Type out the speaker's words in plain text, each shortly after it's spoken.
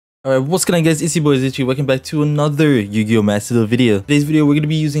Alright, what's going on guys, it's your boy Zichi, welcome back to another Yu-Gi-Oh! Master Duel video. Today's video we're going to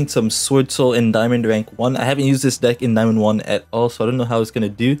be using some Swordsoul in Diamond Rank 1. I haven't used this deck in Diamond 1 at all, so I don't know how it's going to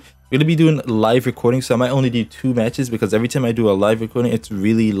do. We're going to be doing live recording, so I might only do 2 matches because every time I do a live recording it's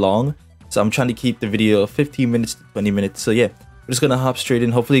really long. So I'm trying to keep the video 15 minutes to 20 minutes. So yeah, we're just going to hop straight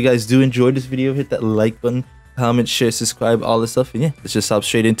in. Hopefully you guys do enjoy this video. Hit that like button, comment, share, subscribe, all this stuff. And yeah, let's just hop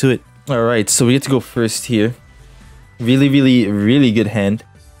straight into it. Alright, so we get to go first here. Really good hand.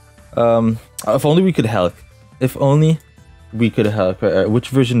 If only we could Halq. If only we could Halq. Right, which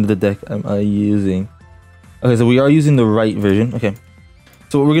version of the deck am I using? Okay, so we are using the right version. Okay.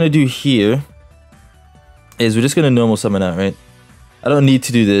 So what we're gonna do here is we're just gonna normal summon out, right? I don't need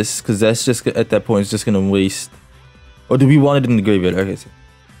to do this because that's just at that point it's just gonna waste. Or do we want it in the graveyard? Okay, so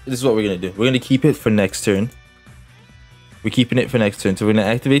this is what we're gonna do. We're gonna keep it for next turn. We're keeping it for next turn. So we're gonna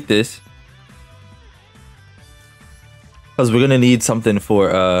activate this. Because we're gonna need something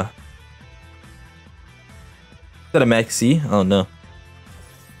for is that a Maxx? Oh no.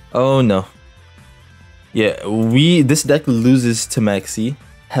 Oh no. Yeah, this deck loses to Maxx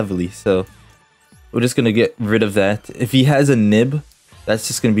heavily, so we're just gonna get rid of that. If he has a Nib, that's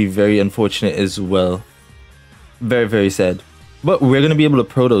just gonna be very unfortunate as well. Very sad. But we're gonna be able to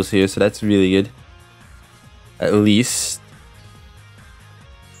Protos here, so that's really good. At least.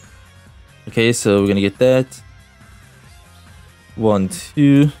 Okay, so we're gonna get that. 1,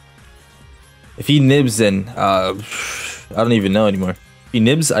 2. If he nibs, then I don't even know anymore. If he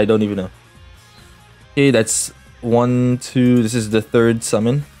nibs, I don't even know. Okay, that's 1, 2. This is the 3rd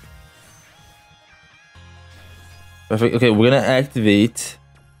summon. Perfect. Okay, we're gonna activate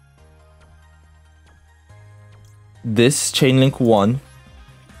this Chain Link 1.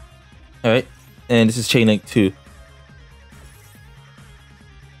 All right, and this is Chain Link 2.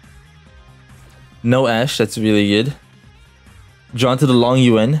 No Ash. That's really good. Drawn to the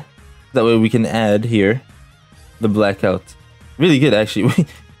Longuan. That way we can add here the blackout. Really good actually.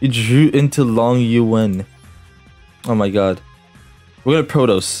 We drew into Longuan. Oh my god. We're gonna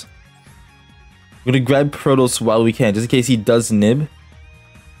Protos. We're gonna grab Protos while we can, just in case he does nib.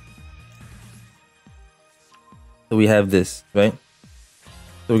 So we have this, right?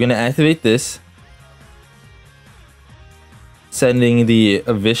 So we're gonna activate this. Sending the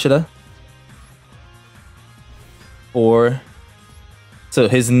Vishuda. Or so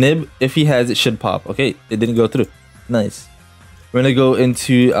his nib, if he has it, should pop. Okay, it didn't go through. Nice. We're gonna go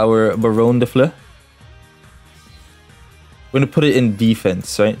into our Baronne de Fleur. We're gonna put it in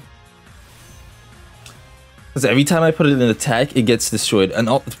defense, right? Because every time I put it in attack, it gets destroyed. And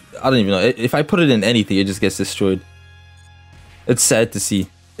I don't even know. If I put it in anything, it just gets destroyed. It's sad to see.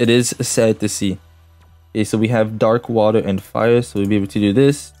 It is sad to see. Okay, so we have dark, water, and fire. So we'll be able to do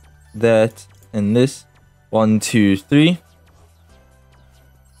this, that, and this. 1, 2, 3.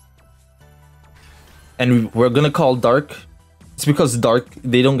 And we're gonna call dark. It's because dark,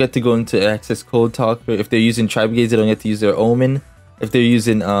 they don't get to go into access code talk. If they're using tribe gaze, they don't get to use their omen. If they're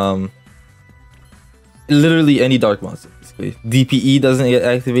using literally any dark monster, basically. DPE doesn't get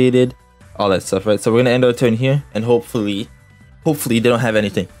activated. All that stuff, right? So we're gonna end our turn here, and hopefully they don't have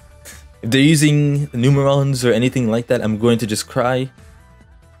anything. If they're using numerons or anything like that, I'm going to just cry.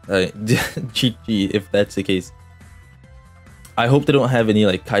 GG if that's the case. I hope they don't have any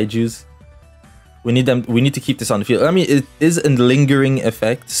like kaijus. We need to keep this on the field. I mean, it is a lingering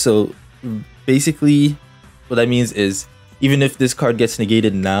effect, so basically what that means is even if this card gets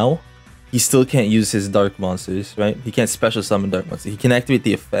negated now, he still can't use his dark monsters, right? He can't special summon dark monsters. He can activate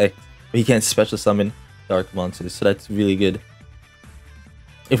the effect, but he can't special summon dark monsters, so that's really good.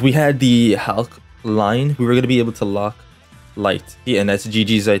 If we had the Halq line, we were going to be able to lock light. Yeah, and that's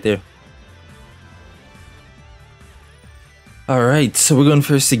GG's right there. Alright, so we're going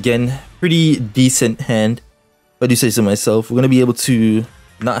first again. Pretty decent hand, if I do say so myself. We're going to be able to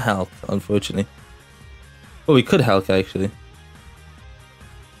not Halq, unfortunately. Oh, we could Halq actually.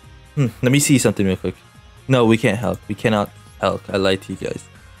 Let me see something real quick. No, we can't Halq. We cannot Halq. I lied to you guys.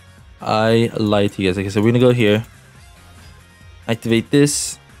 I lied to you guys. Okay, so we're going to go here. Activate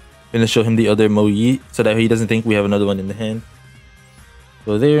this. I'm going to show him the other Moye so that he doesn't think we have another one in the hand.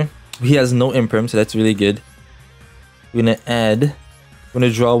 Go there. He has no Imperm, so that's really good. We're going to add. We're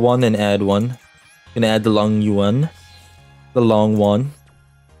going to draw 1 and add 1. We're going to add the Longuan. The Longuan.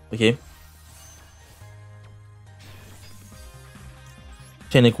 Okay.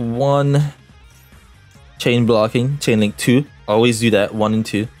 Chain Link 1. Chain blocking. Chain Link 2. Always do that. 1 and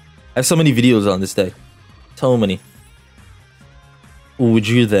 2. I have so many videos on this deck. So many. Ooh, we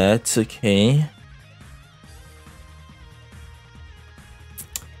drew that. Okay.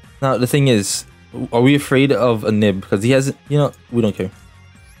 Now, the thing is, are we afraid of a nib? Because he has, you know, we don't care.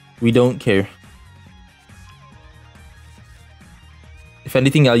 We don't care. If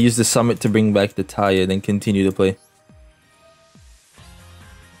anything, I'll use the summit to bring back the Taia, then continue to play.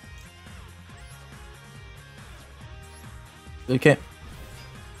 Okay.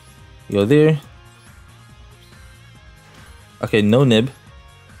 Go there. Okay, no nib.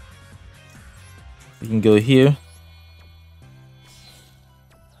 We can go here.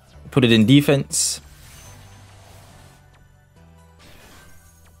 Put it in defense.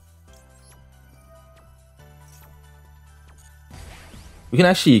 We can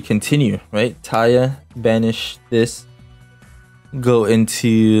actually continue, right? Taia, banish this. Go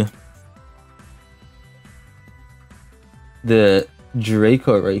into the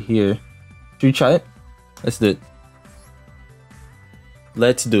Draco right here. Should we try it? Let's do it.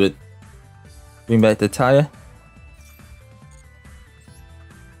 Let's do it. Bring back the Taia.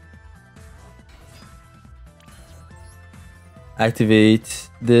 Activate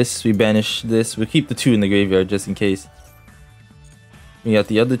this. We banish this. We'll keep the 2 in the graveyard just in case. We got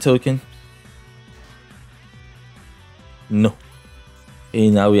the other token. No. Okay,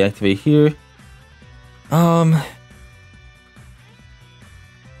 now we activate here.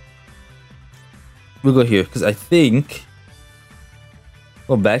 We'll go here because I think,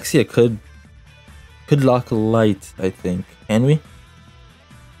 well, Baxia could lock light. I think. Can we?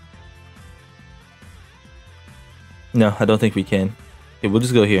 No, I don't think we can. Okay, we'll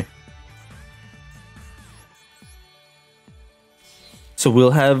just go here. So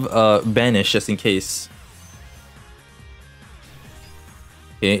we'll have banish just in case.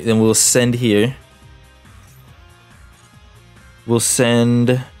 Okay, then we'll send here. We'll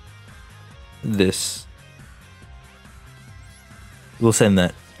send this. We'll send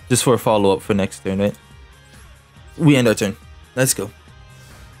that. Just for a follow-up for next turn, right? We end our turn. Let's go.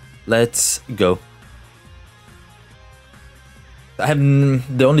 Let's go.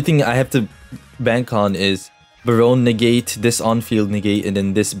 The only thing I have to bank on is Baronne negate, this on-field negate, and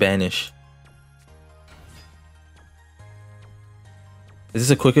then this banish. Is this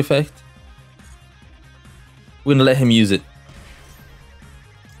a quick effect? We're gonna let him use it.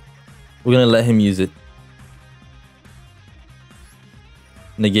 We're gonna let him use it.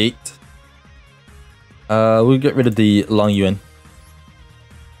 Negate. We'll get rid of the Longuan.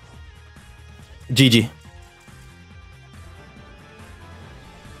 GG.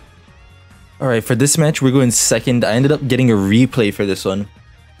 Alright, for this match, we're going second. I ended up getting a replay for this one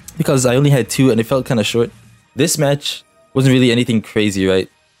because I only had 2 and it felt kind of short. This match wasn't really anything crazy, right?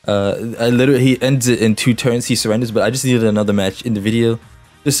 He ends it in 2 turns, he surrenders, but I just needed another match in the video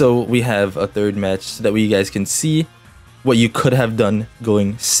just so we have a third match so that you guys can see what you could have done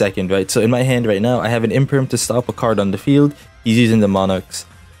going second, right? So in my hand right now, I have an Imperm to stop a card on the field. He's using the Monarchs.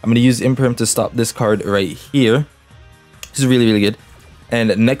 I'm going to use Imperm to stop this card right here. This is really, really good.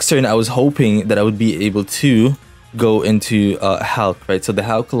 And next turn, I was hoping that I would be able to go into Halq, right? So the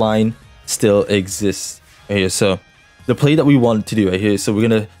Halq line still exists right here. So the play that we want to do right here, so we're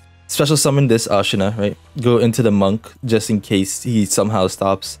going to special summon this Ashuna, right? Go into the Monk just in case he somehow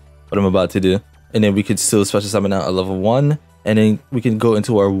stops what I'm about to do. And then we could still special summon out a level 1. And then we can go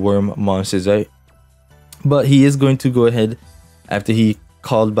into our worm monsters, right? But he is going to go ahead after he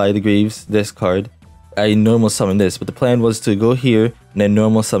called by the graves this card. I normal summon this, but the plan was to go here and then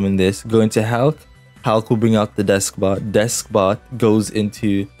normal summon this, go into Halq. Halq will bring out the Deskbot. Deskbot goes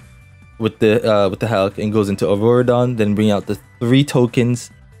into with the Halq and goes into Auroradon, then bring out the 3 tokens,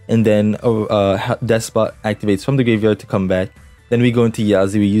 and then Deskbot activates from the graveyard to come back. Then we go into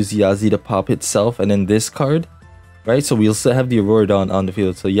Yazi. We use Yazi to pop itself, and then this card, right? So we'll still have the Auroradon on the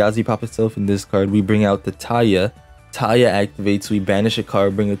field. So Yazi pop itself in this card. We bring out the Taia. Taia activates. We banish a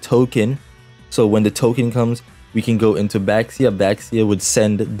card, bring a token. So when the token comes, we can go into Baxia. Baxia would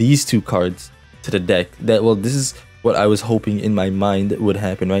send these 2 cards to the deck. Well, this is what I was hoping in my mind would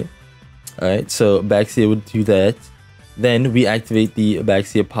happen, right? Alright, so Baxia would do that. Then we activate the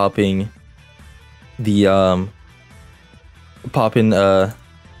Baxia popping the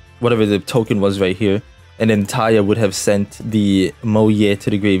whatever the token was right here. And then Taia would have sent the Moye to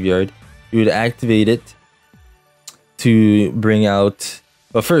the graveyard. We would activate it to bring out.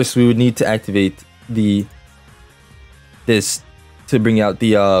 But first, we would need to activate this to bring out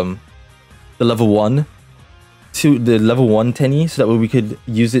the level 1 to the level 1 Tenyi, so that way we could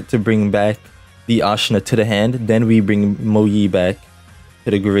use it to bring back the Ashuna to the hand. Then we bring Moye back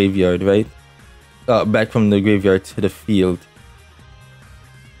to the graveyard, right? Back from the graveyard to the field.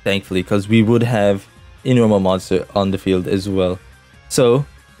 Thankfully, because we would have a normal monster on the field as well. So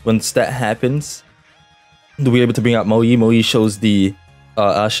once that happens, we're able to bring out Moye. Moye shows the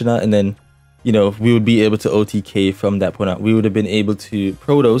Ashuna, and then you know, we would be able to OTK from that point out. We would have been able to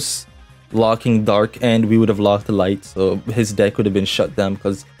Protos, locking Dark, and we would have locked Light. So his deck would have been shut down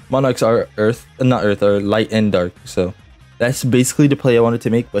because Monarchs are Earth, not Earth, are Light and Dark. So that's basically the play I wanted to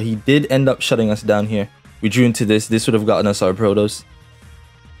make, but he did end up shutting us down here. We drew into this. This would have gotten us our Protos.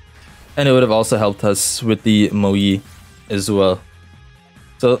 And it would have also helped us with the Moye as well.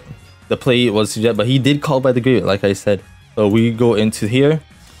 So the play was to jet, but he did call by the graveyard, like I said. So we go into here.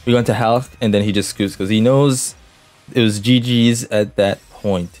 We go into Halq, and then he just scoots because he knows it was GG's at that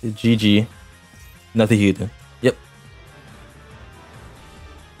point. GG. Nothing he could do. Yep.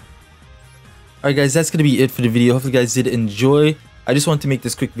 Alright guys, that's going to be it for the video. Hopefully you guys did enjoy. I just want to make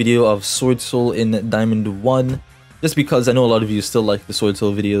this quick video of Swordsoul in Diamond 1. Just because I know a lot of you still like the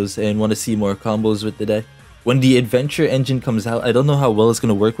Swordsoul videos and want to see more combos with the deck. When the adventure engine comes out, I don't know how well it's going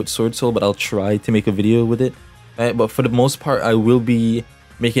to work with Swordsoul, but I'll try to make a video with it. Right, but for the most part, I will be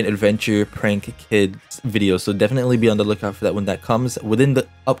making adventure prank kids videos, so definitely be on the lookout for that when that comes. Within the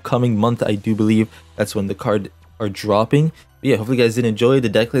upcoming month, I do believe that's when the cards are dropping. But yeah, hopefully you guys did enjoy. The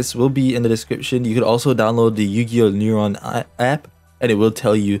deck list will be in the description. You could also download the Yu-Gi-Oh! Neuron app, and it will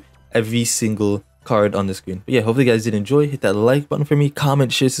tell you every single card on the screen. But yeah, hopefully you guys did enjoy. Hit that like button for me,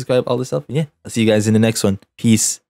 comment, share, subscribe, all this stuff. And yeah, I'll see you guys in the next one. Peace.